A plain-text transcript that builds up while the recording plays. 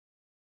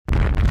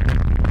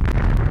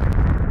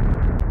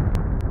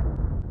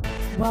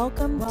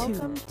Welcome to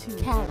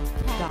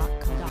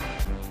Cali.com.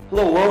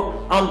 Hello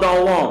world, I'm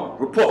Don Juan,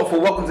 reporting for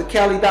Welcome to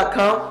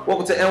Cali.com,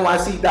 Welcome to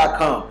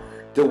NYC.com.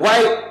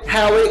 Dwight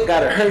Howard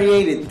got a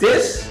herniated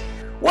disc?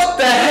 What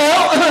the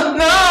hell?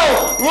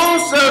 No! Room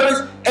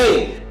service.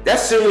 Hey,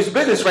 that's serious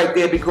business right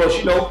there because,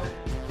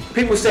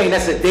 people saying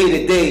that's a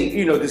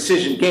day-to-day,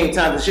 decision, game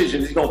time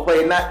decision. Is he gonna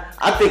play or not?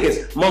 I think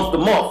it's month to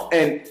month,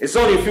 and it's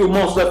only a few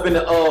months left in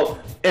the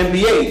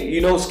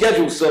NBA,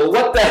 schedule. So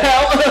what the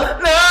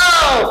hell?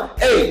 No!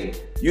 Hey,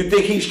 you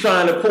think he's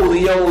trying to pull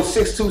the old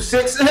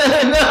 626?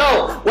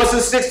 No! What's a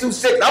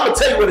 626? I'm gonna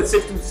tell you what a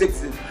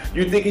 626 is.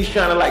 You think he's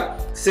trying to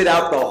sit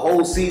out the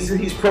whole season?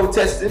 He's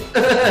protesting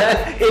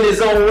in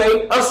his own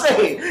way. I'm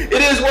saying it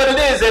is what it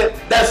is, and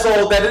that's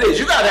all that it is.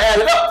 You gotta add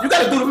it up. You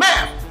gotta do the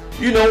math.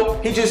 He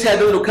just had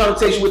a little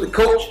conversation with the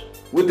coach,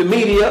 with the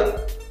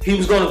media. He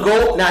was gonna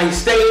go. Now he's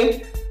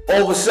staying.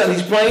 All of a sudden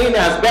he's playing.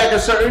 Now his back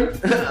is hurting.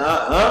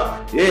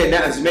 Yeah,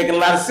 now it's making a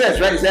lot of sense,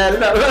 right? He's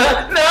adding up.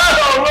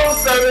 No, room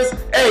service.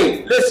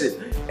 Hey, listen.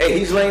 Hey,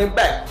 he's laying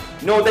back.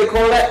 You know what they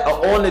call that? An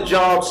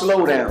on-the-job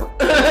slowdown.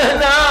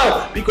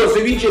 No, because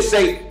if he just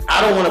say, I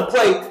don't want to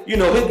play,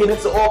 he'll get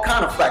into all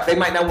kind of flack. They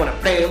might not want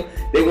to pay him.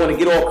 They want to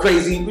get all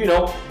crazy,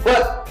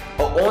 But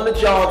an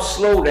on-the-job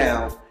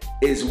slowdown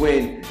is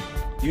when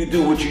you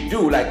do what you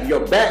do, like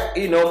your back,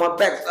 my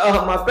back,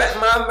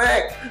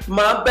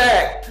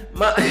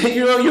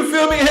 you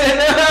feel me?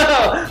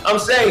 No, I'm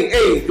saying,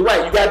 hey,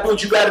 Dwight, you gotta do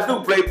what you gotta do,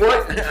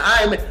 playboy.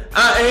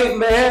 I ain't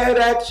mad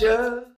at you.